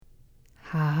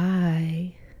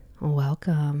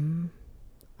Welcome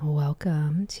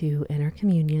to Inner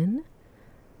Communion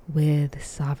with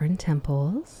Sovereign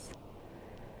Temples,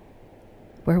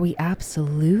 where we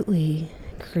absolutely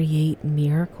create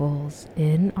miracles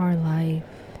in our life.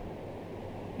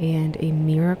 And a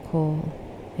miracle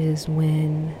is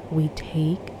when we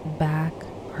take back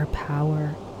our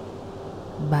power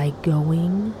by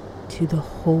going to the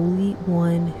Holy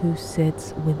One who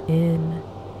sits within.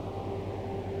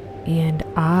 And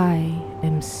I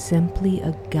am simply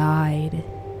a guide.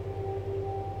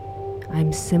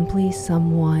 I'm simply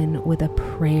someone with a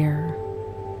prayer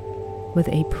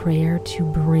to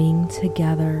bring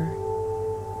together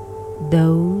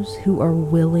those who are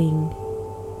willing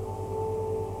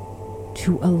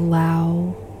to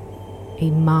allow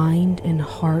a mind and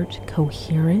heart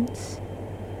coherence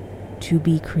to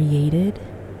be created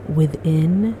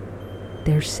within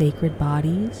their sacred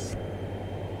bodies,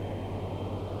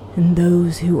 and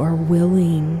those who are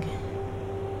willing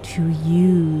to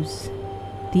use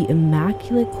the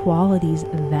immaculate qualities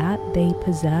that they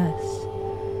possess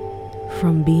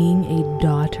from being a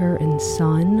daughter and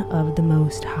son of the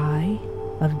Most High,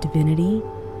 of divinity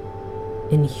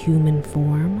in human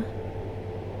form,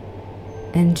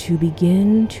 and to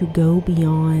begin to go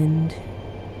beyond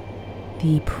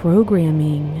the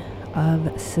programming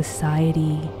of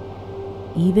society,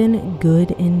 even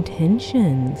good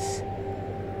intentions.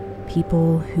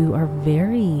 People who are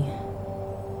very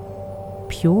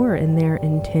pure in their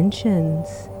intentions,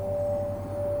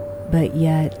 but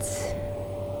yet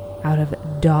out of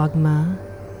dogma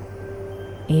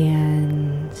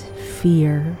and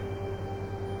fear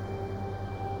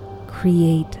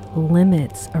create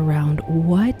limits around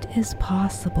what is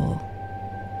possible,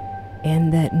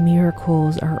 and that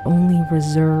miracles are only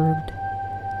reserved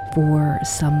for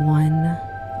someone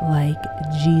like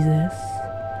Jesus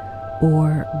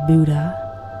or Buddha,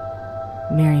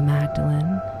 Mary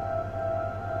Magdalene.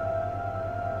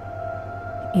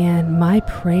 And my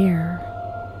prayer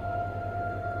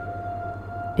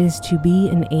is to be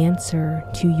an answer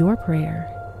to your prayer.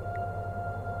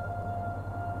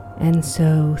 And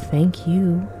so thank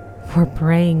you for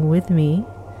praying with me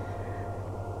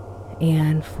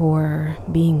and for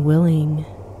being willing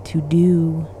to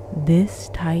do this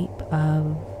type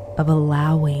of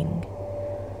allowing,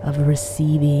 of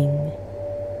receiving,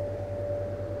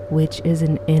 which is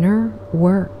an inner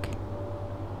work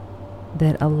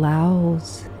that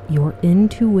allows your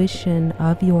intuition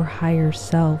of your higher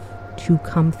self to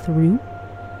come through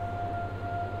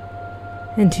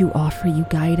and to offer you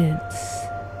guidance.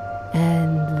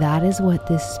 And that is what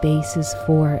this space is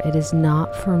for. It is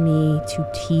not for me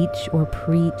to teach or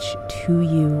preach to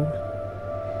you.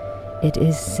 It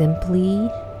is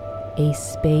simply a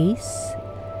space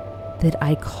that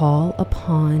I call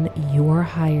upon your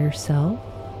higher self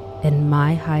and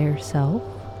my higher self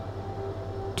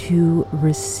to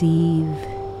receive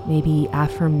maybe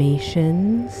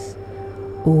affirmations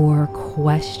or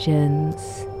questions,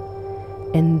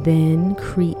 and then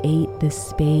create this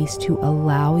space to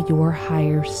allow your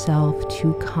higher self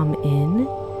to come in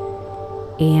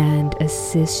and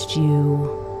assist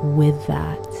you with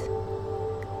that.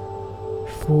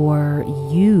 For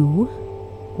you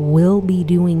will be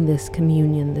doing this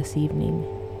communion this evening,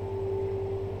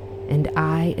 and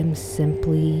I am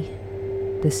simply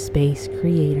the space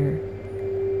creator,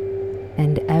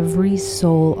 and every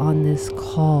soul on this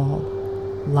call,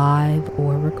 live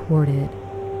or recorded,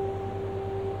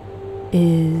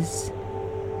 is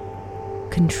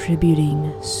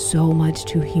contributing so much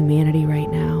to humanity right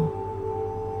now.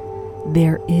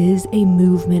 There is a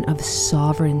movement of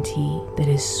sovereignty that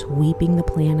is sweeping the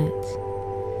planet,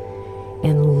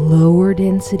 and lower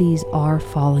densities are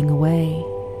falling away.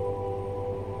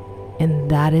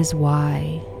 And that is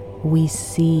why we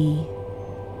see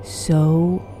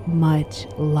so much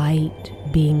light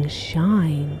being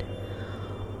shined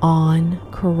on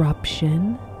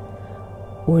corruption,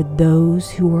 or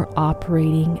those who are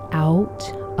operating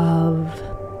out of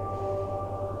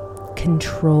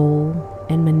control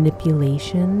and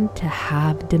manipulation to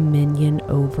have dominion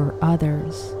over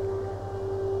others,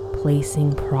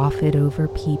 placing profit over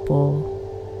people,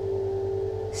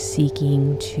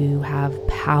 seeking to have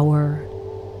power.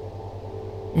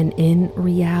 And in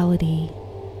reality,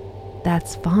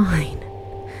 that's fine.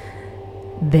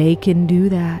 They can do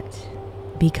that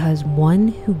because one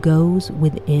who goes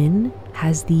within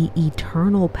has the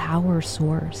eternal power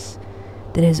source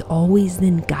that is always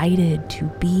then guided to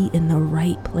be in the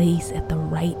right place at the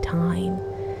right time,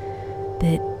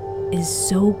 that is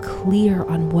so clear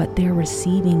on what they're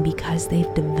receiving because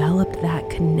they've developed that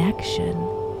connection,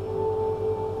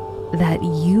 that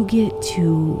you get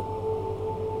to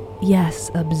yes,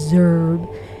 observe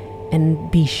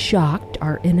and be shocked.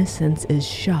 Our innocence is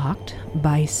shocked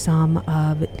by some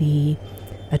of the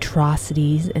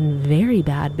atrocities and very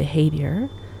bad behavior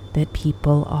that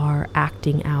people are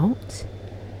acting out.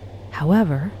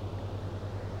 However,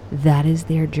 that is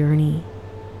their journey,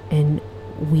 and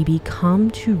we become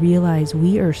to realize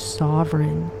we are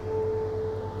sovereign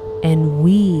and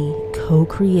we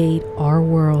co-create our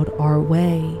world our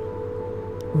way,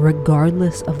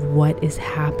 regardless of what is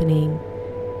happening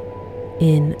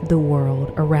in the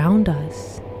world around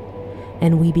us.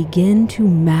 And we begin to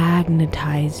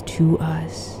magnetize to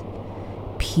us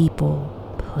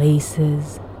people,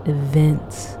 places,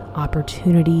 events,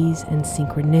 opportunities, and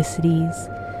synchronicities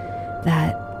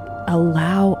that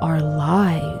allow our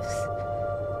lives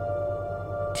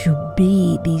to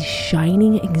be these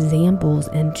shining examples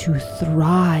and to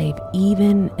thrive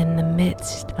even in the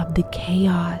midst of the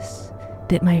chaos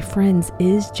that, my friends,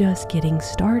 is just getting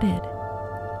started.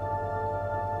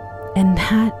 And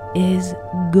that is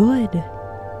good.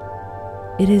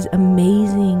 It is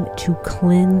amazing to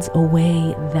cleanse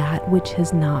away that which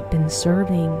has not been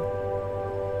serving.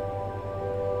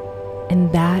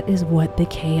 And that is what the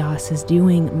chaos is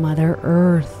doing. Mother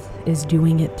Earth is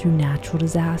doing it through natural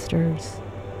disasters.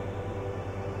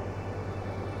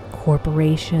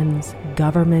 Corporations,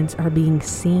 governments are being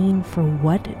seen for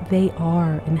what they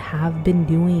are and have been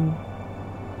doing,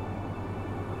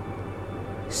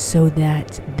 so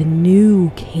that the new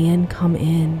can come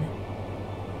in.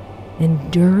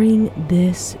 And during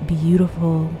this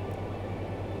beautiful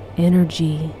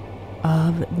energy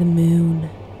of the moon,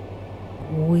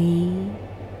 we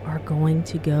are going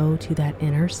to go to that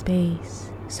inner space.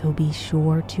 So be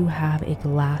sure to have a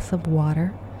glass of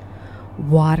water.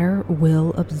 Water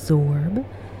will absorb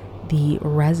the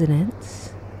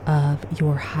resonance of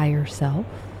your higher self,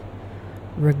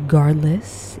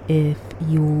 regardless if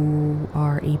you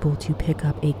are able to pick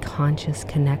up a conscious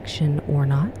connection or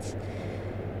not.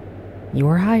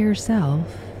 Your higher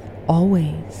self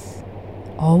always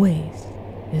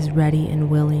is ready and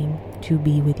willing to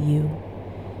be with you.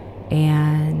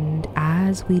 And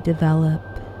as we develop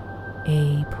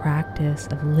a practice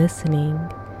of listening,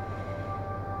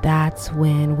 that's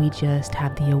when we just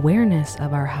have the awareness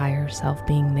of our higher self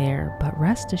being there. But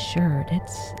rest assured,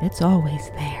 it's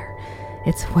always there.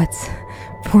 It's what's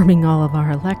forming all of our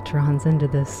electrons into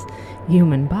this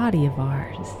human body of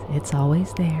ours. It's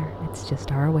always there. It's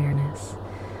just our awareness.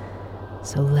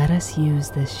 So let us use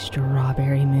this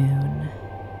strawberry moon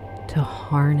to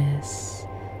harness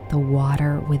the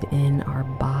water within our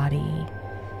body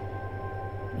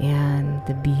and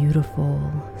the beautiful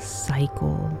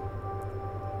cycle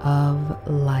of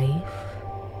life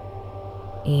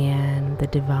and the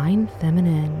divine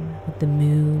feminine, with the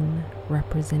moon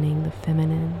representing the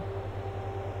feminine.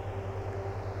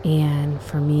 And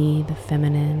for me, the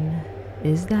feminine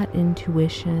is that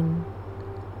intuition,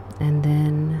 and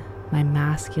then my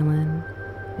masculine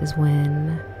is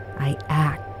when I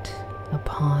act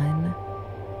upon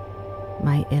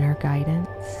my inner guidance.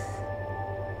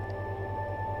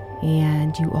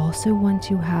 And you also want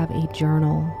to have a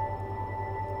journal.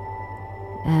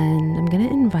 And I'm going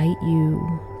to invite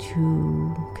you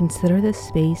to consider the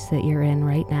space that you're in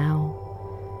right now.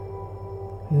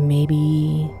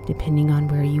 Maybe, depending on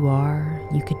where you are,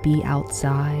 you could be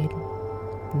outside.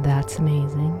 That's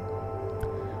amazing.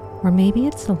 Or maybe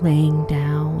it's laying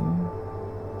down,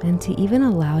 and to even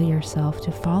allow yourself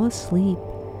to fall asleep.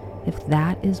 If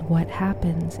that is what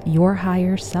happens, your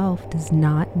higher self does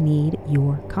not need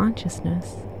your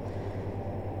consciousness.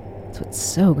 That's what's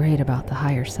so great about the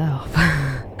higher self.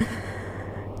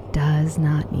 Does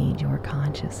not need your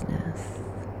consciousness.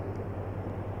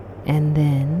 And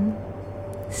then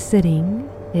sitting,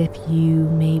 if you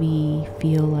maybe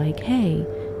feel like, hey,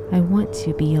 I want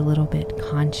to be a little bit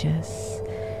conscious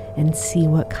and see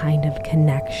what kind of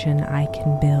connection I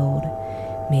can build,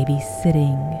 maybe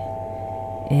sitting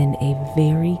in a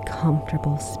very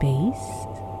comfortable space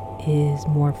is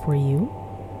more for you.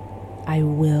 I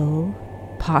will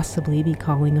possibly be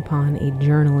calling upon a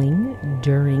journaling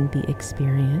during the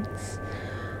experience.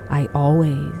 I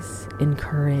always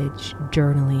encourage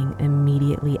journaling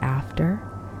immediately after.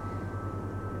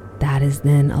 That is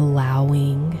then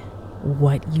allowing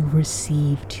what you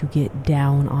receive to get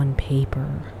down on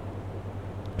paper.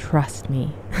 Trust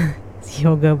me.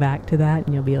 You'll go back to that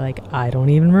and you'll be like, I don't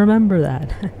even remember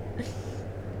that.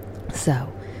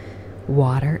 So,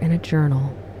 water and a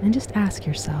journal, and just ask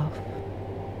yourself,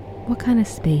 what kind of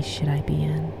space should I be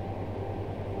in?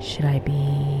 Should I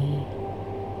be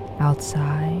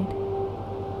outside,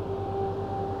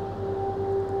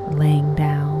 laying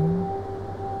down,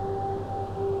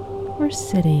 or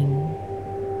sitting.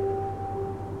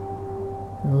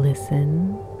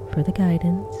 Listen for the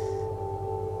guidance.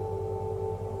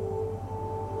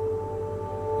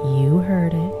 You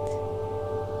heard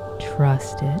it,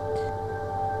 trust it,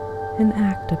 and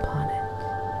act upon it.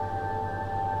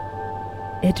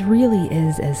 It really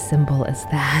is as simple as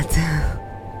that.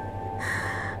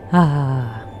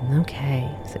 Okay,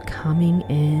 so coming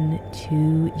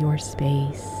into your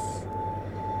space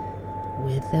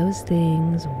with those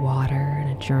things, water and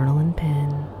a journal and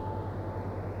pen,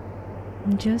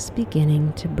 and just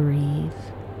beginning to breathe.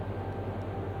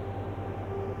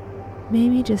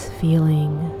 Maybe just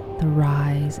feeling the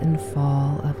rise and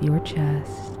fall of your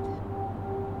chest.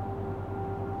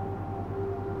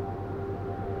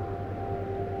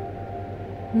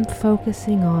 And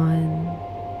focusing on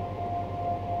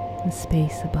the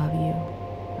space above you,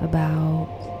 about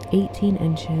 18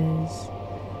 inches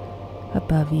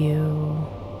above you,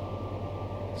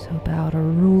 so about a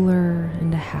ruler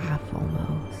and a half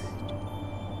almost.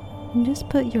 And just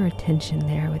put your attention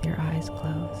there with your eyes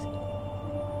closed.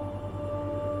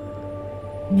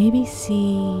 Maybe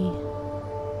see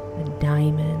a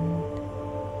diamond,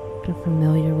 if you're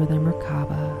familiar with a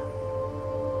Merkaba,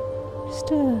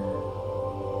 just a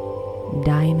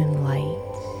diamond light,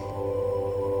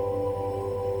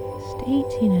 just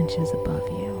 18 inches above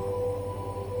you.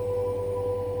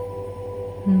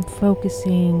 And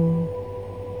focusing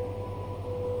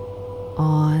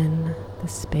on the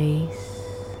space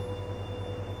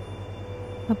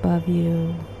above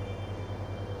you.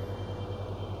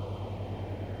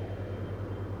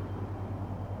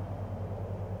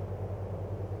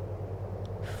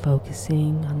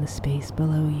 Focusing on the space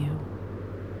below you.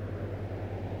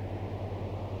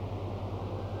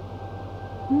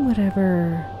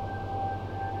 Whatever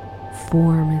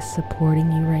form is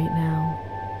supporting you right now.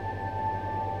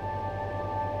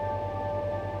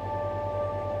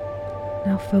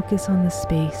 Now focus on the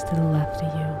space to the left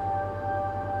of you.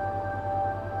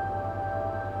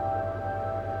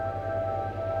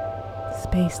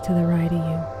 Space to the right of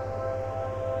you.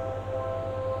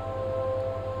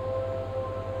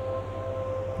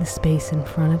 The space in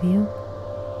front of you.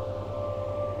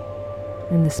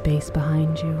 And the space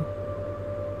behind you.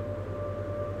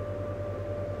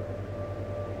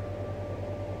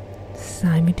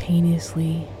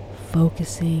 Simultaneously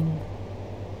focusing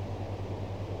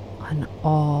on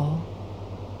all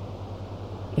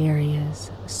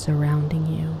areas surrounding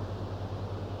you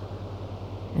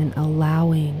and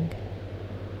allowing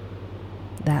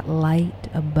that light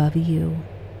above you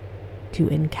to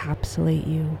encapsulate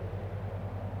you.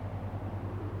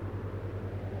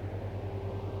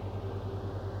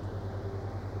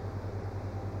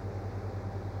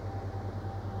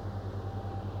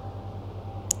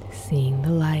 Seeing the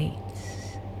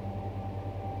lights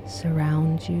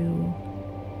surround you,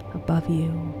 above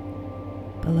you,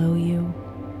 below you,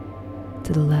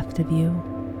 to the left of you,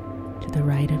 to the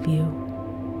right of you,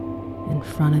 in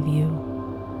front of you,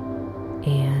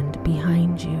 and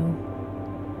behind you.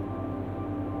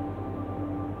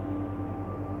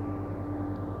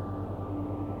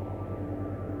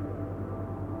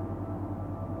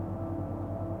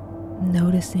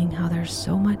 Noticing how there's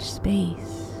so much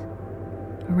space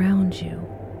around you.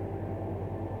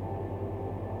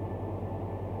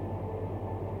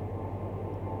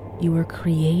 You are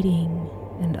creating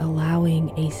and allowing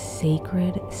a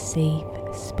sacred, safe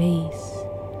space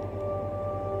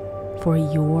for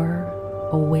your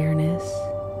awareness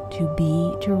to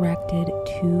be directed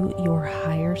to your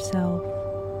higher self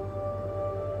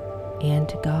and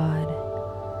to God,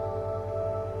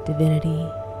 divinity.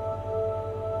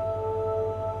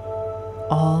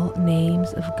 All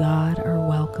names of God are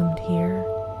welcomed here.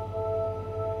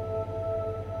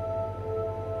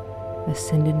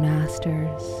 Ascended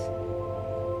Masters,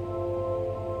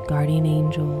 Guardian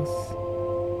Angels,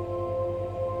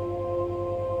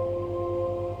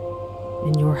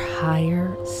 and your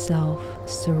higher self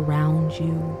surround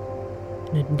you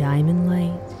in a diamond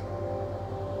light.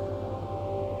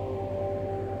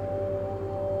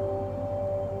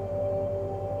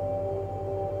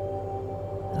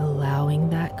 Allowing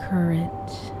that current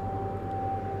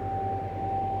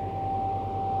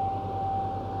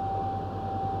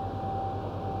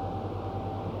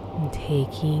and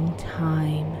taking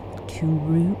time to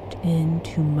root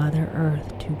into Mother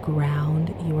Earth, to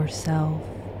ground yourself.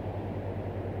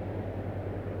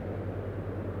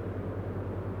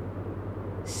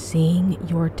 Seeing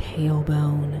your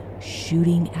tailbone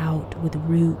shooting out with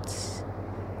roots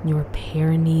in your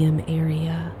perineum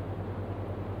area.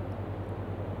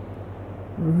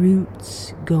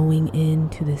 Roots going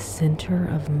into the center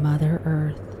of Mother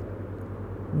Earth,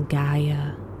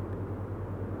 Gaia,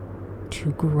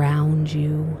 to ground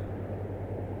you.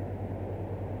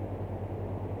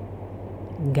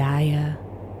 Gaia,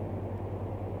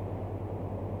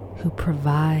 who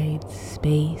provides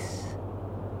space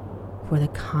for the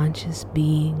conscious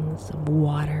beings of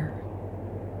water,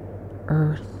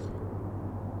 earth,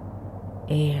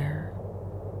 air,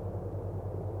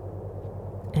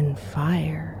 and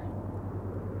fire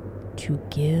to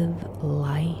give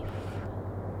life.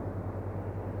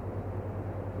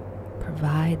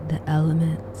 Provide the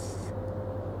elements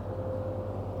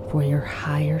for your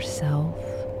higher self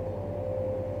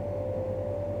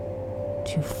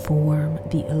to form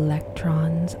the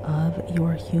electrons of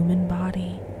your human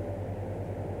body.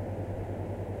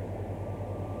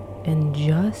 And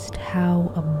just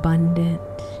how abundant,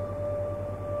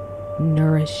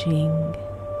 nourishing,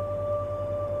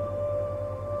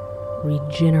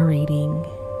 regenerating,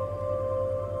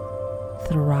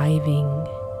 thriving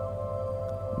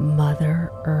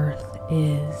Mother Earth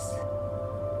is.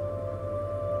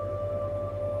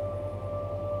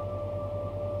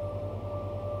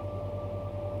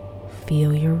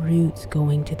 Feel your roots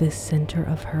going to the center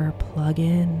of her. Plug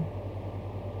in.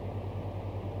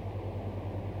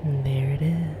 And there it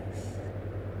is.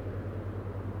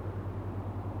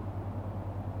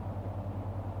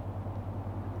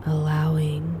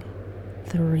 Allowing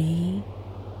 3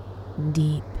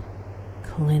 deep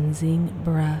cleansing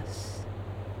breaths.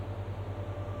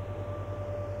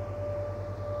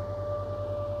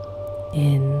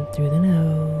 In through the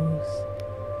nose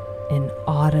and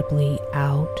audibly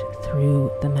out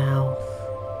through the mouth.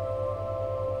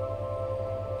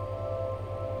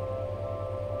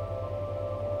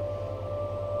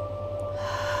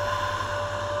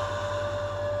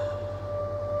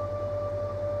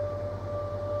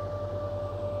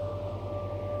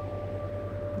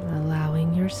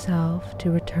 Allowing yourself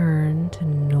to return to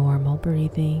normal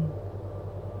breathing.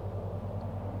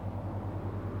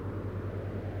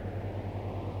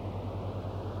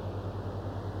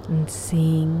 And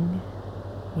seeing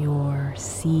your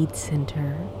seed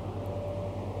center,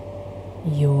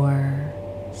 your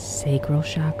sacral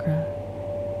chakra,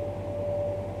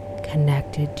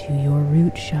 connected to your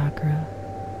root chakra,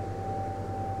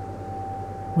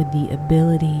 with the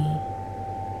ability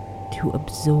to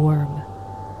absorb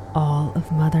all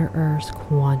of Mother Earth's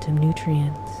quantum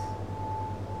nutrients.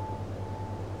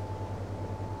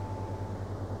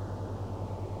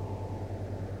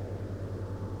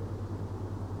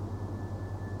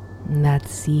 And that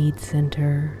seed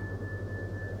center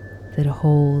that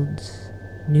holds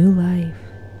new life,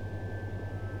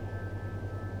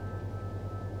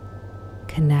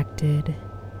 connected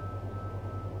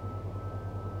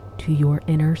to your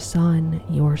inner sun,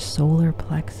 your solar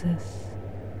plexus.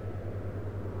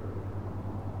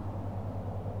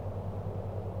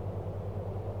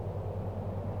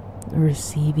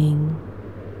 Receiving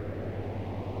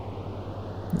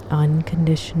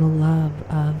unconditional love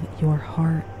of your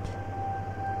heart.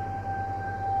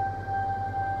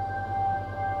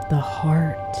 The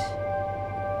heart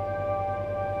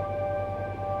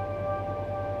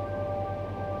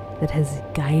that has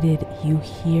guided you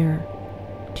here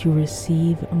to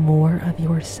receive more of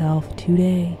yourself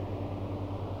today.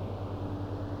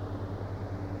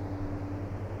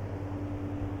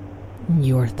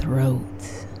 Your throat,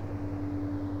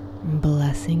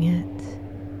 blessing it.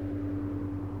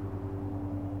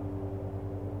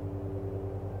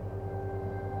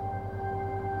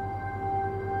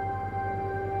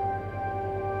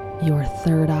 Your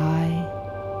third eye,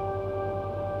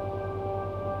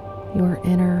 your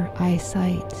inner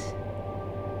eyesight.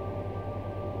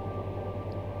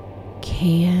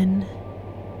 Can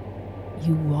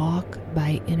you walk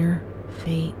by inner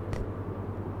faith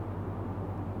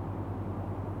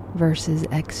versus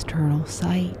external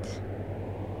sight?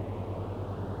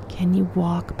 Can you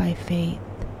walk by faith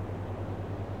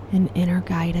and inner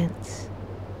guidance?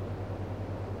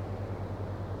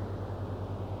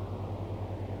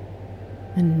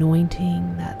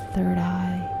 Anointing that third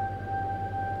eye,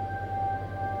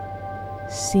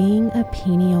 seeing a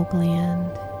pineal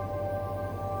gland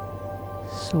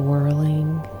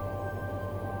swirling,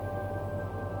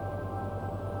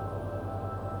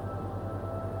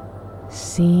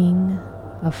 seeing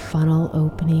a funnel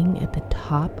opening at the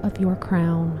top of your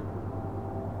crown,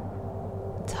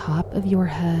 top of your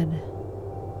head,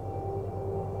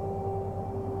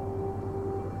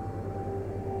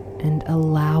 and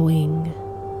allowing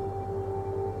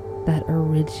that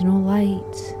original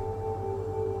light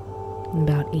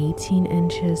about 18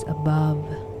 inches above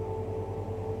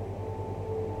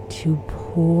to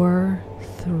pour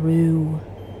through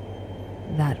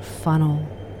that funnel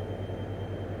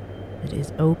that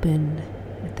is opened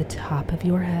at the top of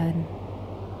your head.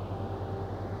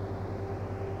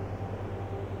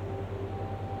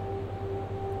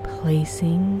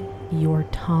 Placing your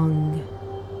tongue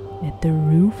at the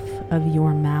roof of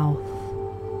your mouth.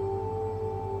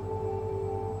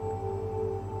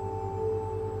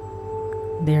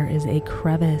 There is a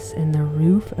crevice in the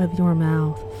roof of your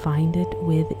mouth. Find it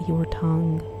with your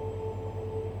tongue.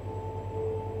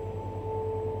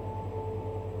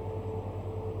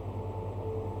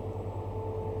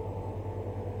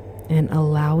 And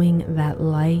allowing that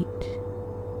light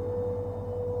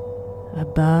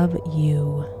above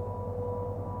you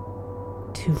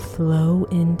to flow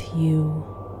into you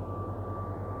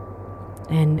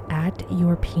and at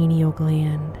your pineal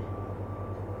gland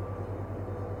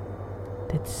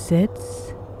that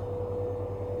sits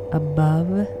above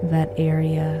that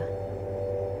area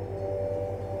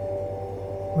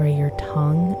where your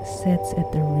tongue sits at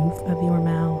the roof of your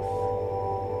mouth,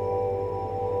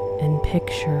 and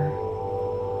picture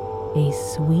a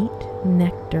sweet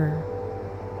nectar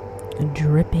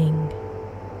dripping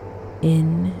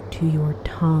into your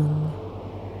tongue.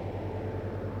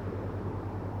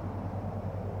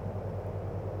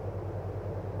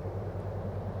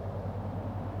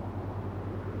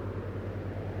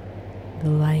 The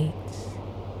light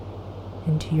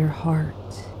into your heart.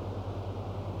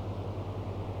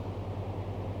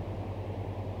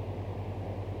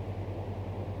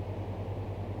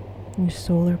 Your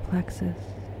solar plexus.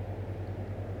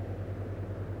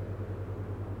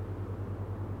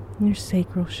 Your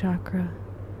sacral chakra.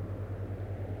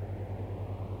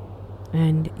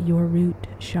 And your root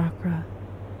chakra.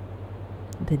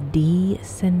 The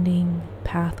descending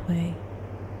pathway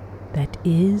that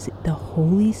is the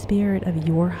Holy Spirit of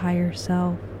your higher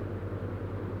self.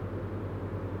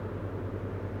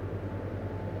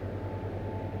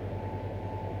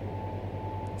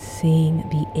 Seeing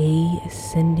the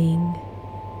ascending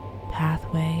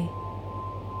pathway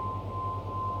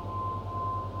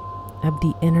of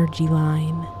the energy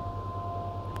line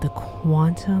of the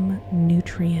quantum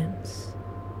nutrients,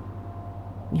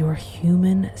 your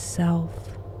human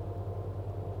self,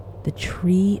 the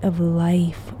tree of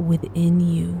life within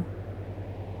you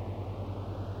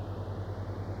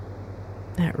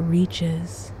that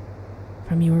reaches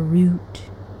from your root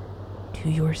to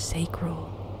your sacral,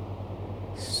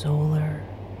 solar,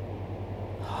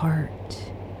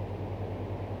 heart,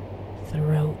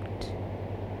 throat,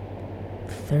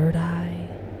 third eye,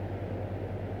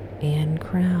 and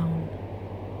crown.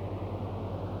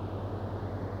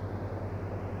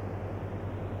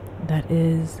 That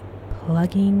is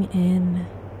plugging in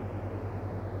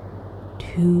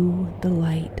to the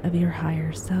light of your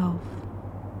higher self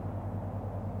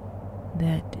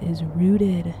that is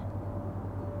rooted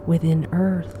within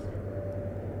earth,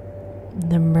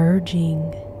 the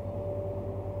merging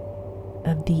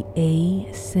of the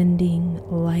ascending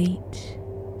light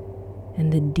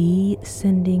and the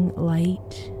descending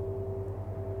light,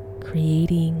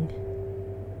 creating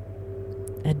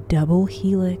a double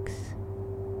helix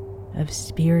of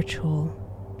spiritual,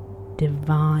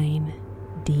 divine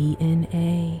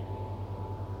DNA.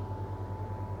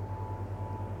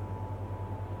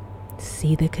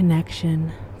 See the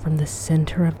connection from the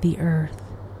center of the earth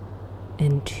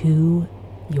and to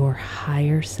your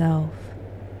higher self.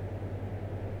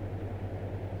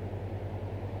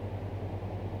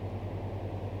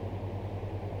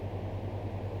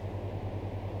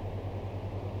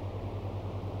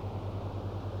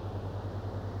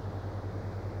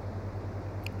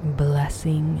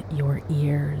 Blessing your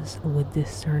ears with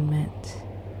discernment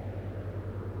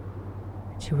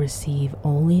to receive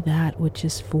only that which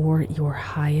is for your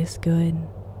highest good.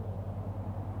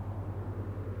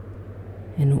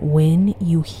 And when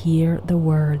you hear the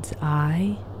words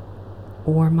I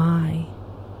or my,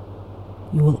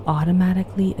 you will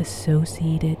automatically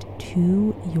associate it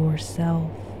to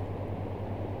yourself.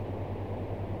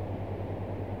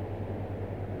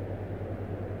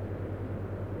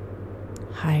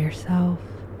 Higher self,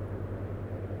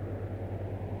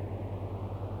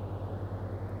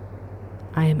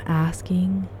 I am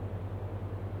asking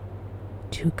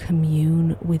to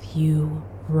commune with you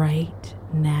right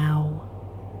now.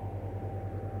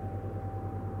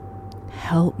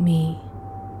 Help me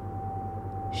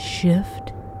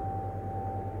shift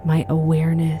my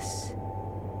awareness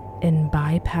and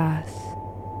bypass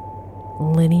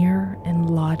linear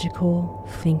and logical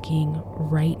thinking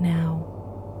right now.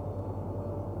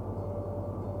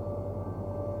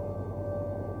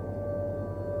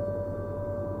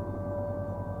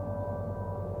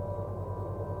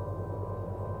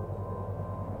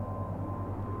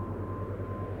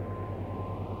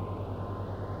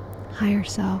 Higher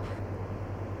self,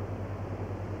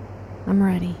 I'm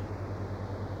ready.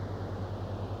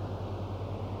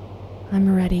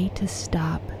 I'm ready to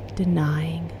stop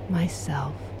denying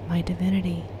myself my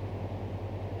divinity.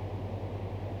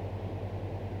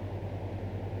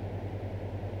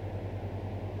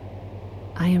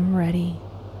 I am ready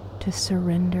to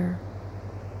surrender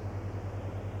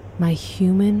my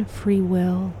human free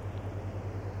will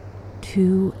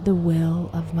to the will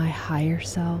of my higher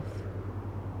self,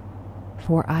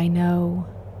 for I know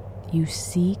you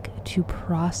seek to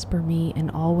prosper me in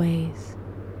all ways.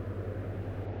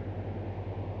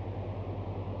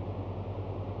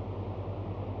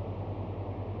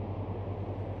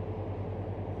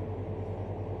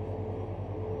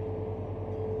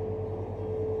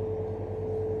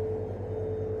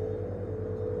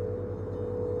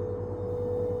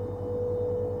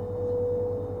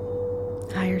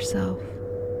 Higher self,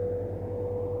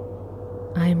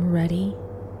 I am ready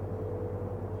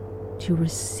to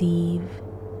receive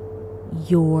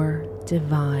your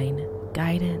divine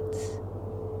guidance.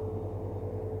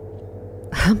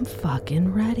 I'm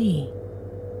fucking ready.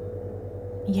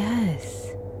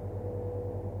 Yes,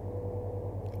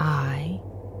 I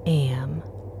am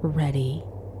ready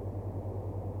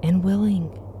and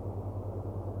willing.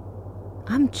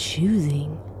 I'm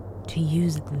choosing to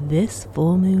use this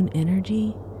full moon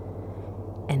energy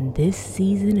and this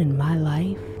season in my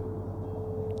life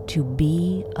to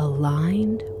be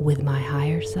aligned with my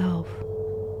higher self.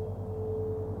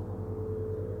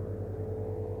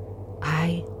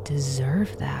 I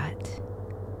deserve that.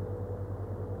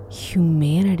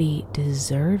 Humanity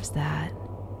deserves that.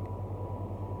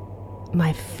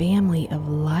 My family of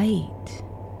light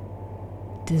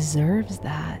deserves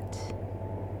that.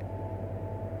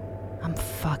 I'm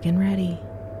fucking ready.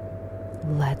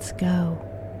 Let's go.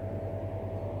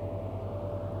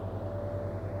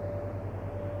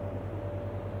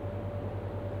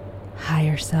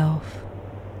 Higher self,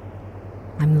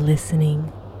 I'm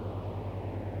listening.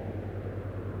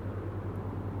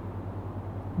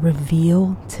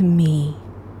 Reveal to me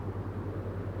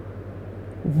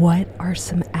what are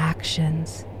some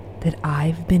actions that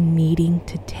I've been needing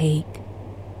to take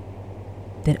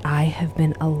that I have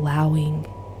been allowing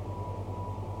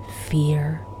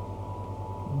fear,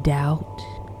 doubt,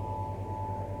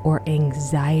 or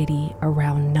anxiety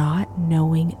around not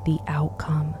knowing the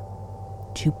outcome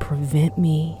to prevent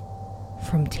me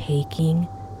from taking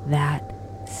that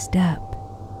step.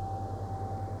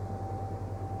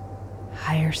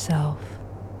 Higher self,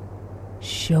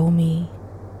 show me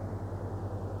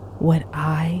what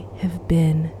I have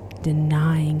been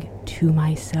denying to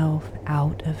myself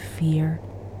out of fear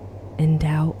and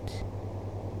doubt.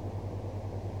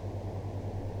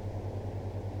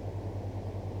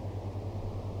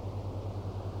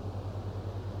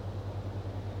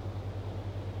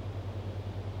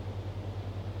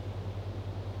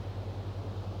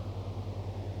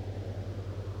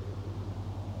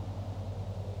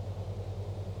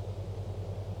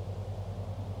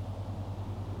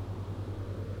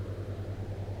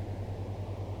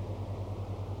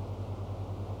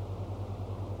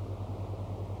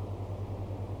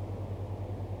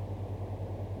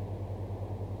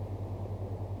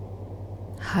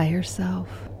 Higher self,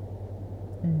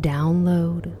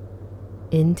 download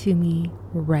into me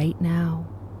right now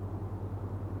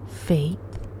faith,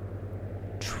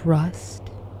 trust,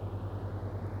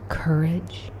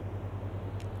 courage,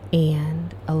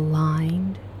 and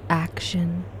aligned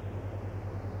action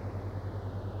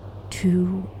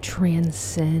to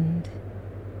transcend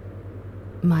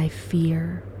my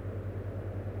fear,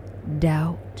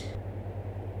 doubt,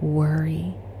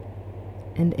 worry,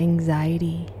 and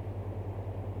anxiety.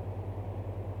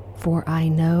 For I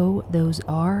know those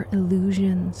are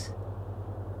illusions,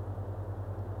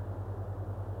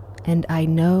 and I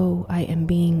know I am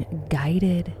being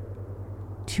guided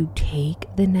to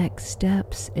take the next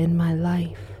steps in my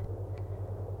life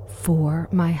for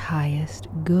my highest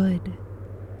good.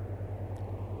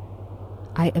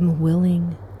 I am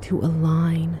willing to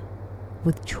align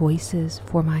with choices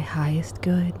for my highest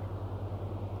good.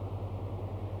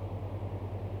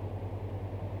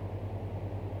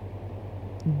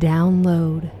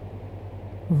 Download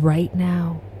right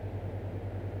now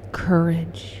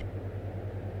courage,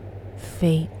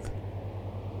 faith,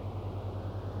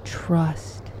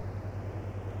 trust,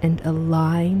 and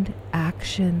aligned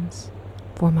actions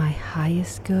for my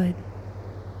highest good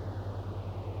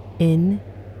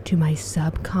into my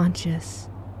subconscious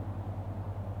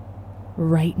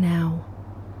right now.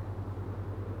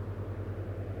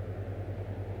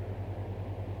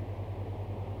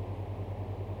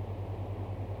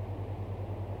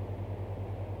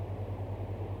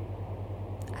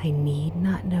 I need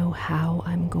not know how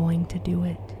I'm going to do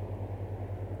it.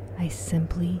 I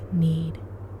simply need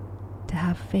to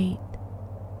have faith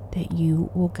that you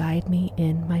will guide me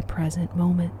in my present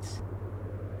moments.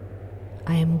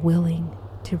 I am willing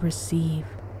to receive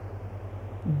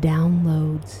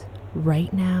downloads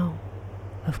right now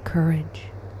of courage.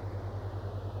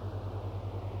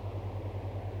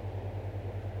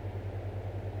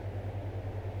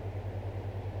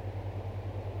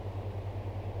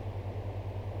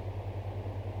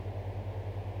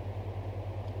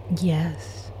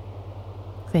 Yes,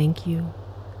 thank you.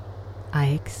 I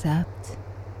accept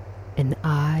and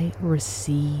I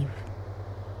receive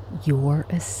your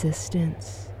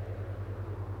assistance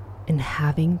in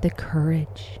having the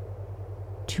courage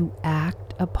to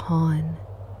act upon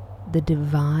the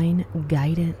divine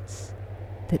guidance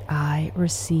that I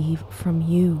receive from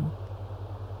you.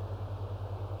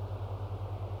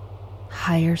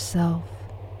 Higher self,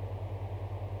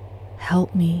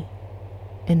 help me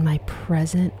in my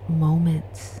present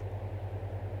moments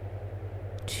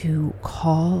to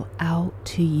call out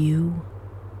to you.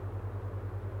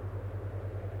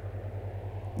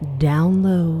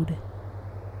 Download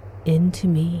into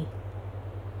me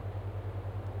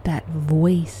that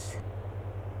voice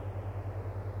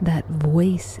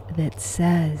that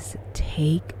says,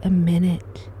 take a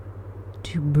minute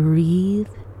to breathe,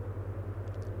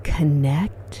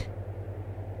 connect,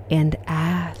 and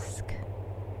ask,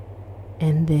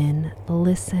 and then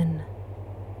listen,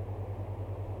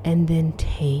 and then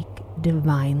take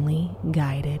divinely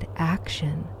guided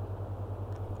action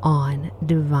on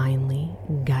divinely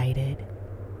guided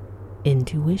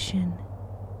intuition.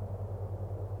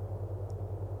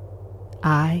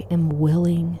 I am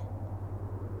willing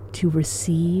to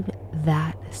receive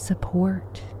that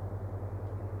support.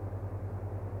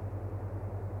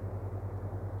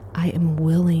 I am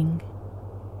willing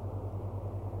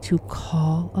to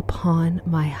call upon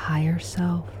my higher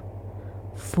self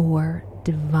for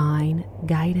divine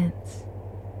guidance.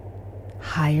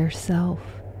 Higher self,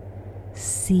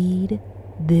 seed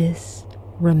this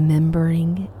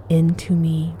remembering into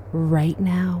me right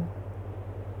now.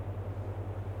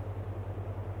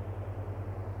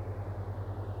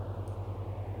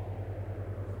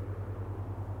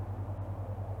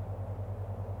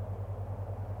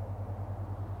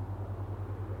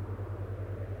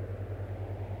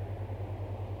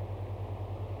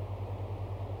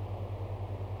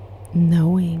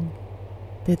 Knowing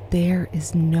that there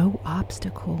is no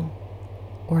obstacle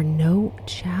or no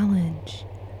challenge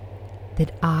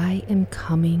that I am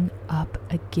coming up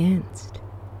against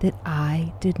that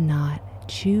I did not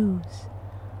choose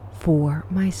for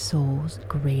my soul's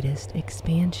greatest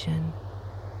expansion.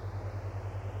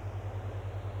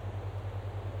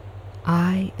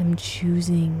 I am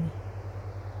choosing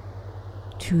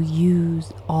to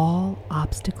use all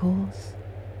obstacles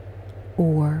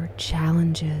or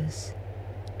challenges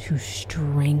to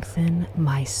strengthen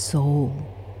my soul,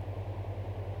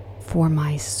 for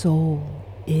my soul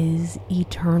is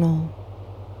eternal,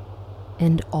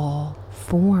 and all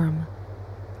form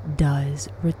does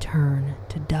return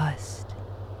to dust.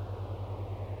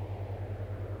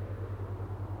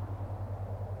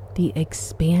 The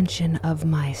expansion of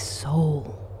my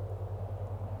soul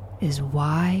is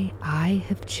why I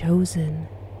have chosen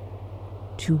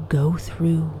to go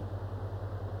through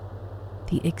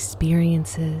the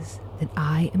experiences that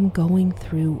I am going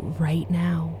through right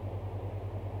now.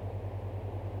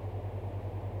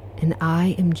 And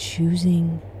I am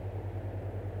choosing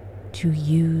to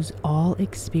use all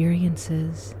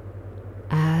experiences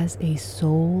as a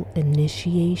soul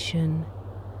initiation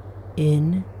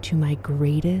into my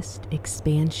greatest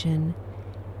expansion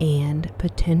and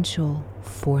potential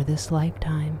for this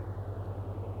lifetime.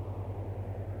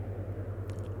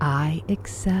 I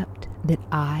accept that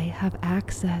I have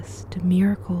access to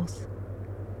miracles.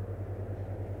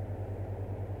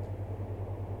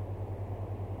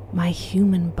 My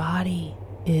human body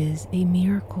is a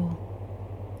miracle.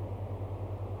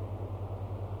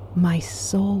 My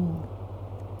soul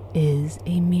is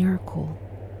a miracle.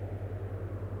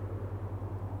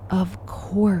 Of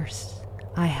course,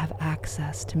 I have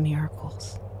access to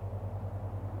miracles.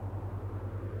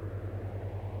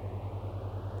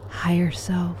 Higher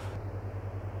self,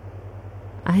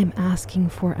 I am asking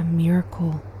for a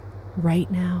miracle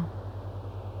right now.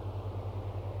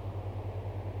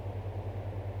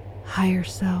 Higher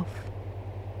self,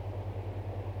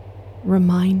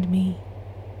 remind me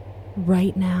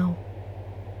right now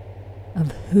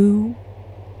of who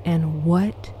and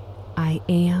what I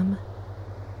am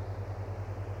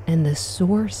and the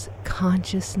source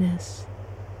consciousness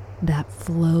that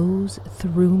flows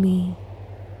through me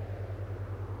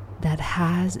that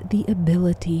has the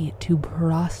ability to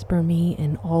prosper me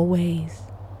in all ways,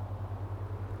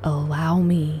 allow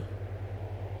me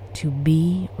to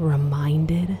be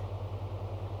reminded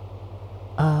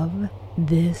of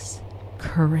this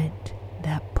current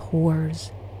that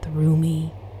pours through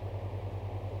me.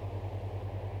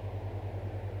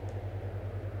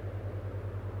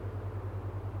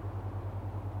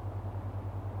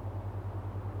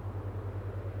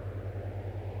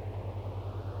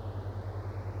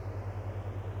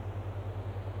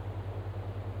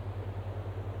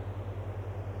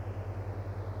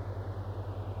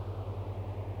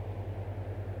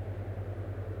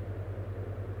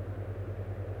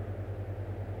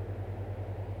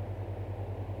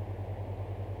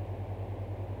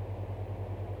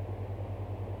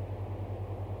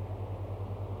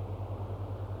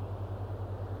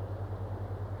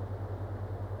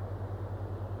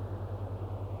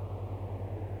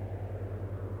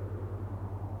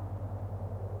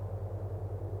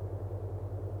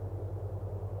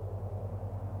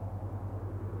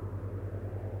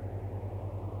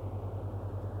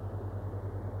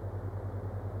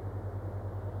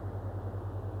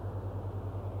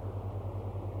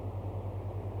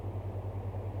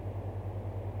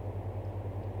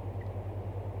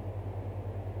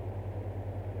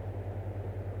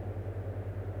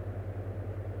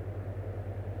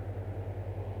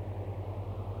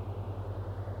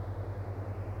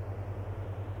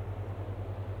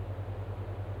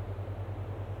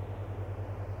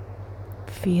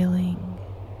 Feeling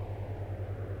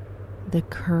the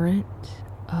current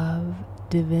of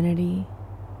divinity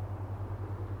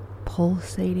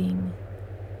pulsating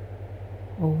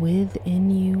within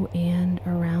you and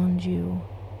around you.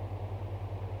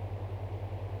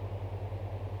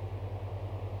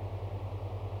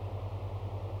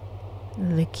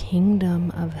 The kingdom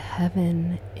of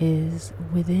heaven is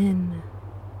within.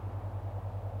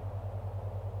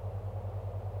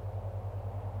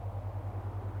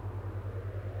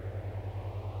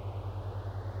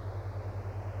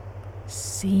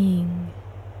 Seeing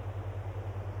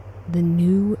the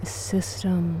new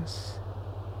systems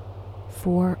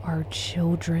for our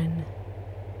children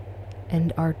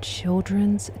and our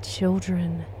children's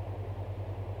children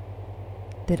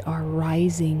that are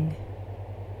rising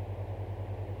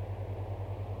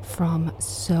from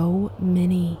so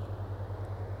many,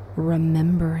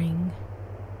 remembering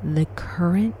the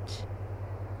current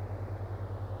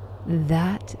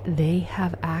that they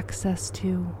have access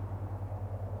to,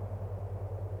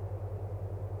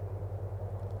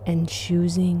 and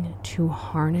choosing to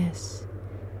harness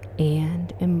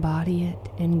and embody it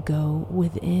and go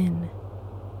within.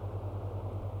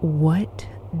 What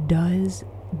does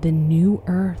the new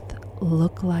earth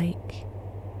look like?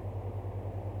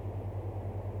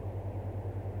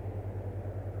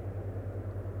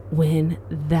 When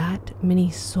that many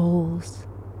souls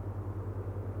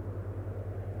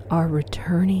are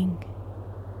returning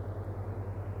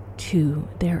to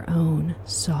their own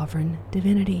sovereign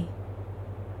divinity.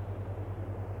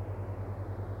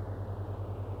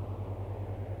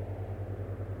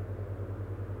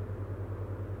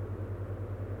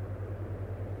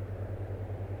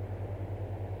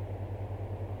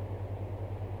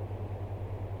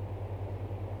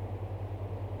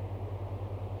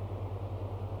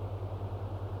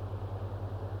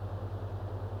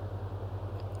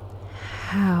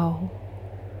 How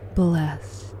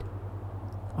blessed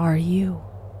are you?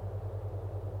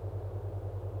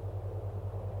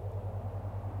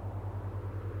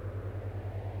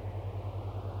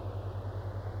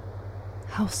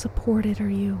 How supported are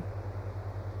you?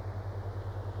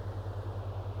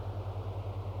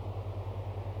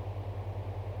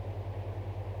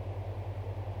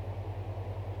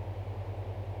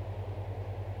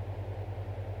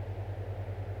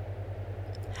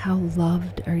 How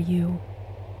loved are you?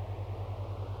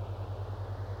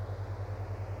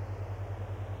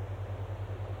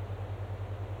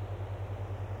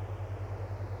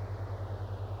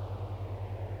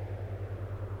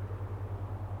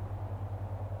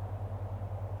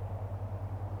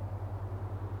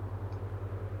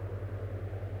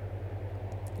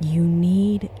 You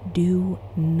need do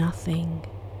nothing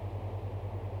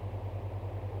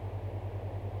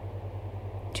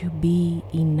to be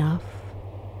enough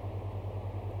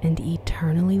and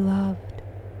eternally loved,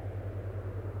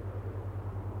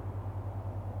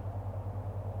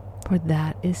 for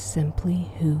that is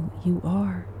simply who you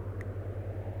are,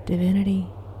 divinity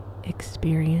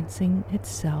experiencing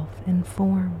itself in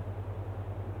form.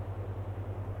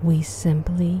 We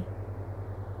simply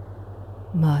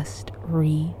must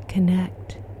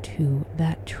reconnect to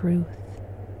that truth.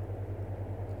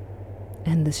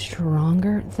 And the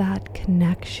stronger that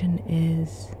connection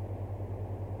is,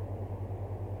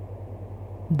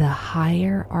 the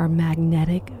higher our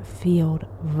magnetic field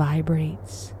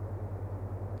vibrates,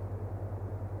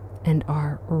 and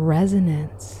our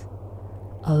resonance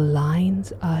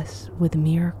aligns us with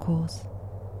miracles.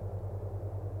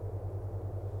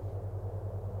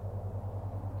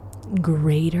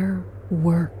 Greater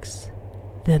works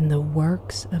than the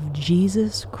works of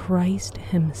Jesus Christ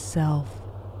Himself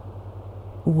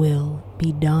will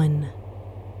be done.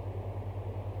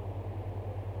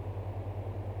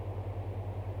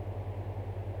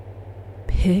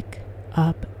 Pick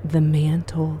up the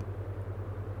mantle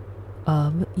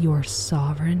of your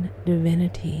sovereign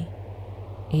divinity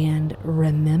and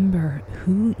remember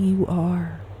who you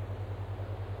are.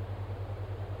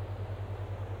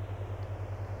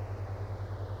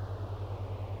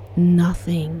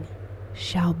 Nothing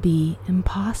shall be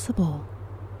impossible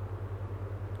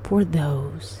for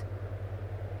those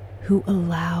who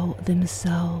allow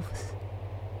themselves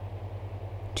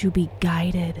to be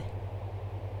guided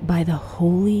by the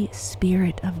Holy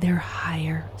Spirit of their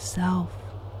higher self.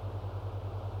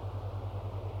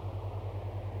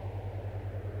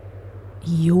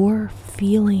 Your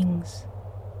feelings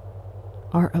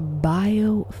are a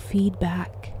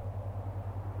biofeedback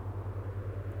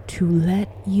to let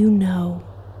you know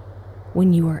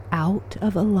when you are out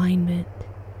of alignment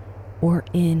or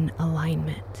in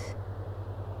alignment.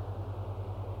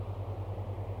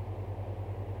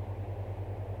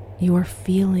 Your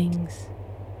feelings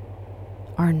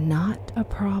are not a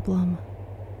problem,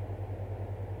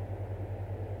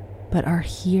 but are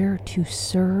here to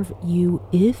serve you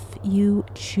if you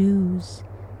choose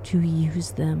to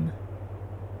use them.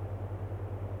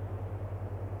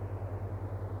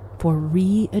 For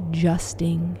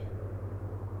readjusting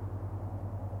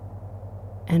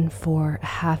and for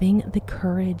having the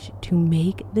courage to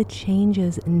make the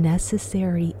changes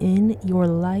necessary in your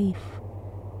life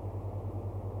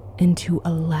and to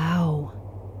allow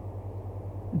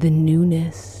the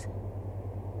newness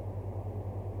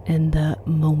and the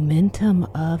momentum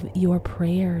of your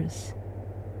prayers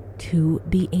to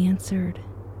be answered.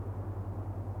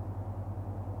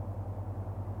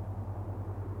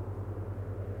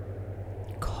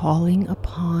 Calling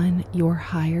upon your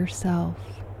higher self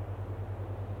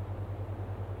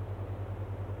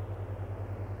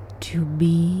to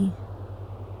be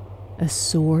a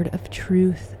sword of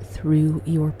truth through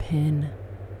your pen.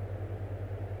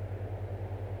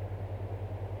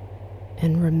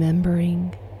 And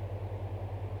remembering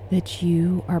that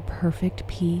you are perfect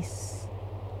peace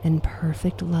and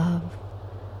perfect love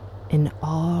and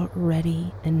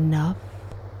already enough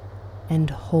and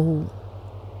whole.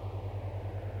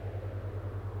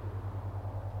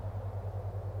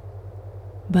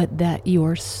 But that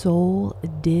your soul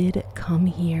did come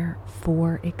here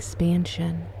for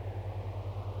expansion,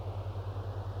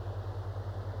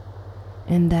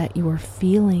 and that your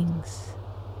feelings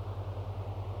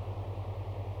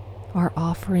are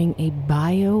offering a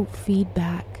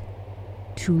biofeedback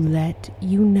to let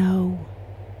you know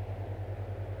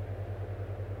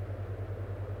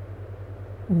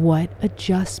what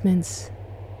adjustments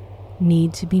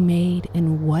need to be made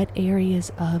in what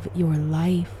areas of your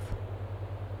life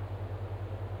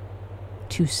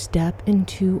to step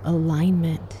into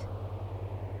alignment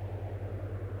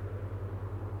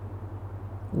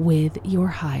with your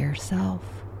higher self.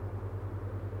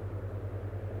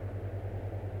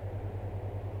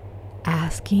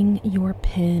 Asking your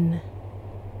pen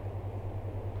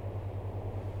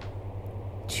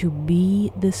to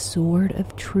be the sword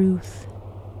of truth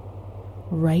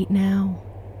right now,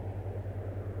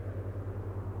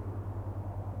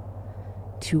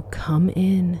 to come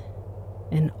in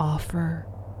and offer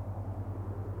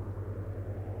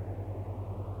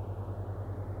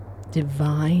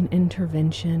divine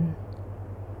intervention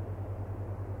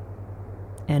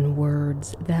and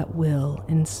words that will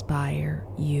inspire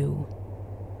you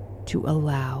to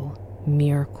allow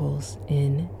miracles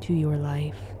into your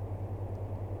life.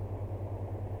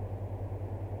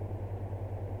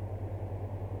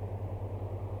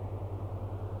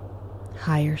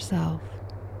 Higher self,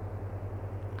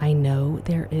 I know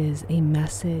there is a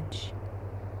message.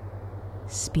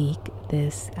 Speak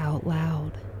this out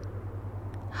loud.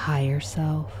 Higher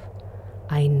self,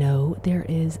 I know there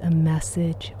is a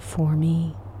message for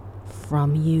me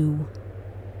from you.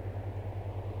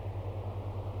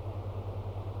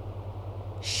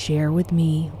 Share with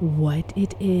me what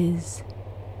it is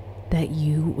that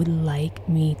you would like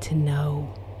me to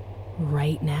know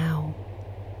right now.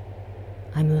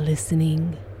 I'm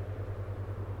listening.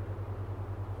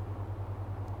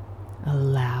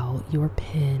 Allow your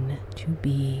pen to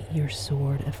be your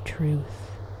sword of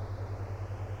truth.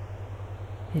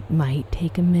 It might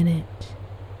take a minute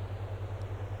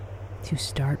to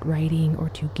start writing or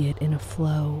to get in a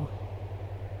flow.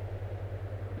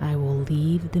 I will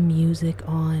leave the music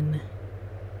on.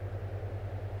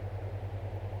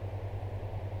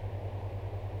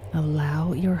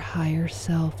 Allow your higher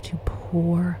self to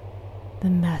pour the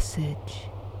message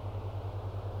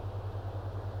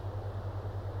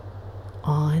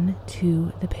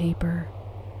onto the paper,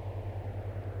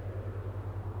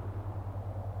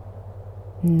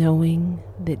 knowing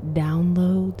that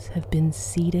downloads have been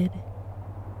seeded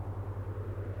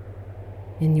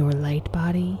in your light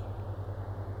body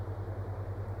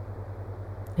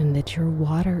and that your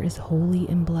water is holy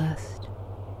and blessed.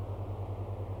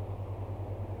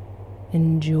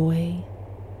 Enjoy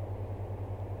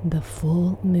the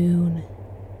full moon.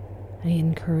 I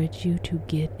encourage you to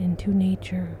get into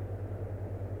nature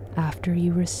after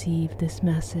you receive this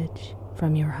message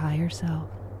from your higher self.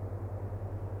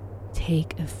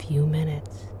 Take a few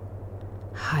minutes.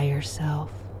 Higher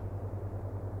self.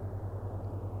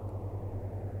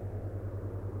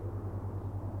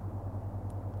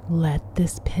 Let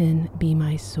this pen be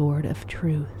my sword of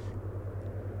truth.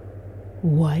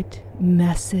 What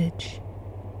message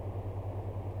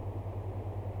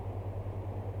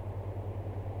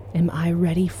am I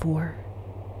ready for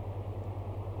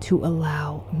to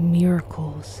allow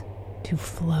miracles to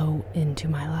flow into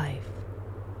my life?